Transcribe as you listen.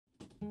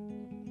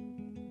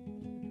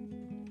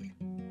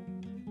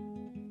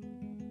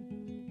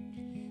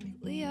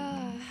We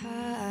are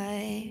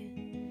high.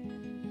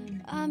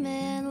 I'm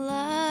in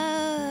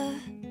love.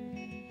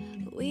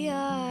 We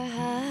are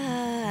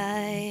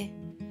high.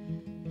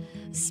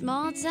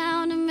 Small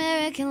town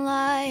American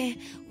lie.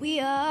 We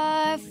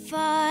are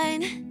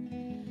fine.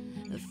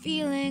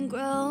 Feeling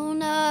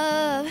grown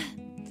up.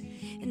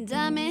 And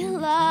I'm in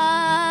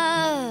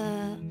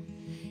love.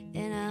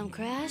 And I'm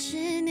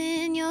crashing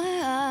in your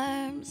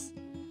arms.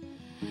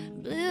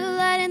 Blue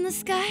light in the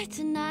sky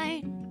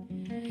tonight.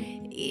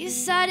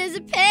 East side is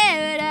a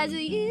paradise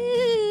with you.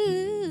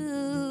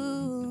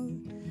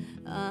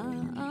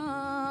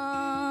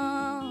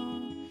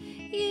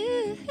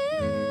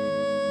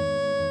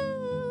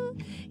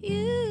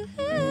 You.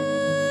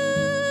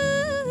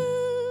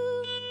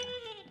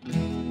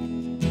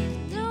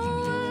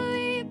 Don't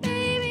worry,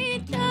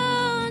 baby,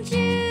 don't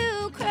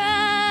you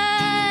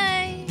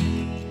cry.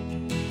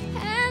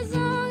 As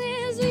long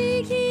as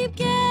we keep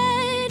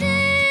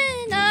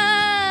getting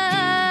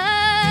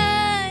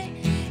high,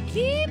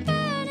 keep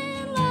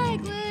burning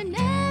like we're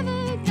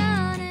never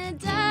gonna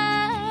die.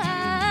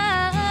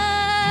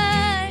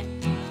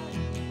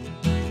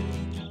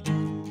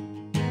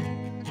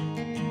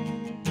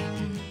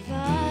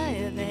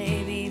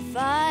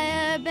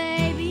 Fire,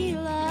 baby,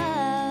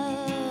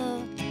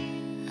 love.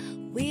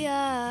 We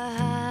are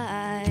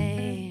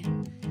high.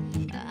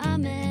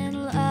 I'm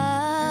in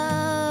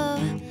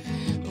love.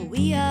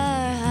 We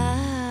are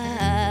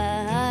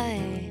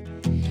high.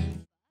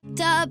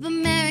 Top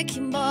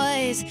American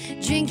boys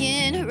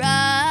drinking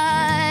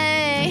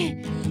rye.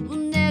 We'll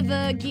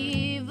never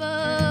give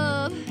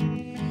up,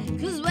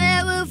 'cause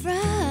where we're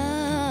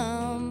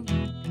from,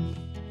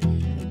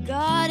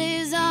 God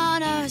is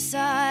on our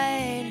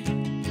side.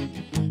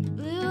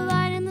 Blue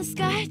light in the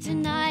sky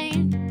tonight.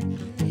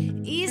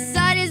 East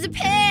side is a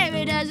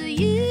paradise with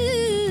you.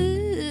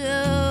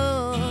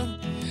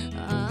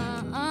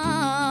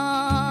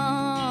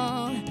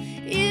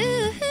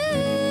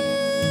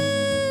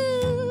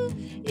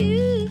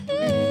 You.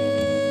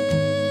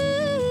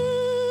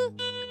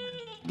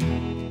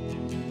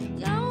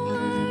 Don't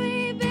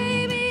worry,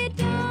 baby,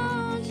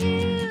 don't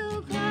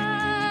you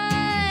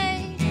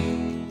cry.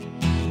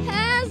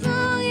 As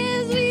long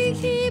as we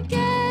keep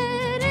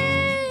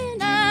getting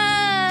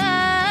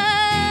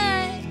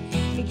high,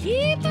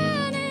 keep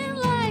burning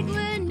like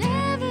we're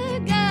never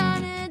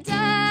gonna die.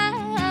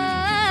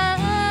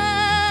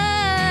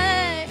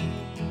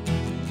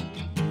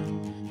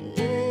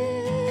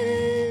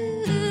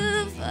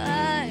 Ooh,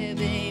 fire,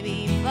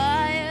 baby,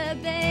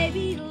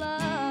 love.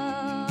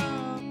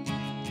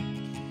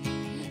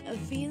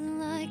 Feeling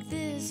like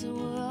this and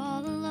we're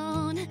all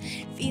alone.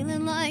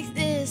 Feeling like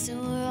this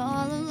and we're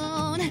all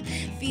alone.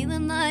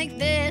 Feeling like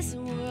this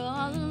and we're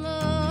all alone.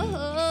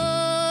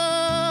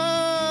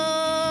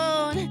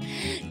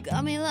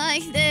 Got me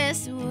like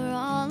this and we're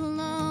all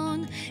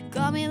alone.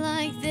 Got me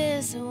like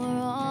this and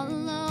we're all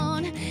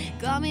alone.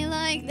 Got me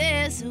like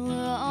this and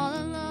we're all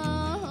alone.